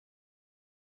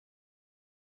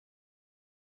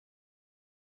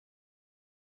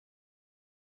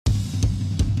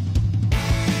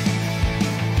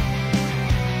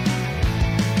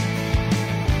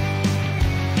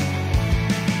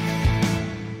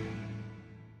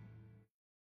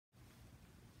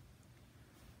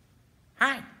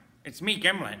Hi, it's me,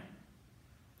 Gimlet.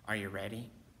 Are you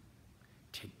ready?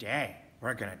 Today,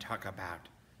 we're going to talk about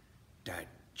the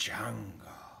jungle.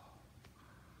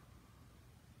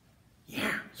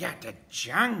 Yeah, the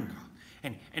jungle.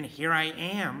 And here I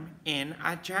am in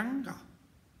a jungle.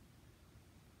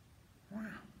 Wow.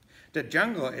 The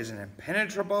jungle is an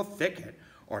impenetrable thicket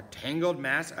or tangled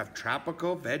mass of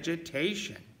tropical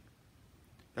vegetation.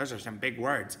 Those are some big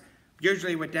words.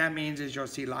 Usually what that means is you'll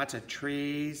see lots of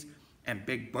trees and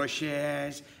big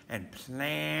bushes and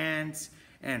plants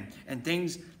and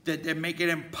things that make it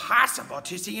impossible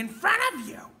to see in front of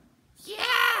you.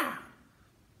 Yeah!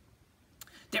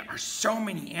 There are so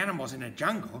many animals in a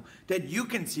jungle that you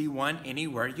can see one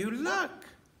anywhere you look.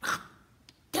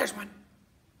 There's one.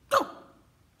 Oh,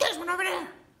 there's one over there.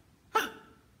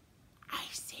 I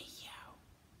see you.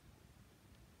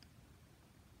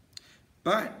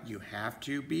 But you have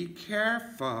to be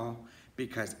careful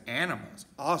because animals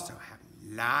also have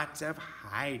lots of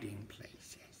hiding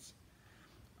places.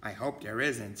 I hope there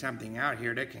isn't something out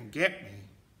here that can get me.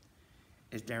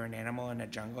 Is there an animal in the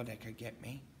jungle that could get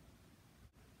me?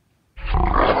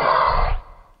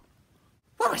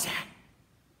 What was that?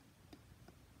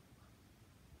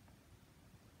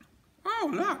 Oh,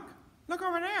 look. Look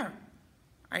over there.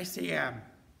 I see, well,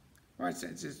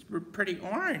 it's pretty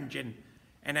orange, and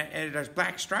there's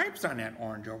black stripes on that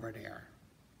orange over there.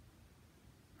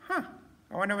 Huh.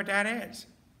 I wonder what that is.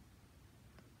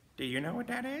 Do you know what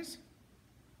that is?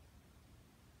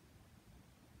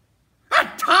 A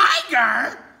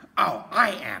tiger? Oh,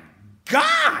 I am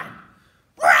gone!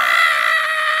 Run!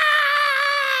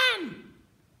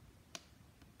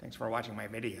 Thanks for watching my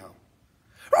video.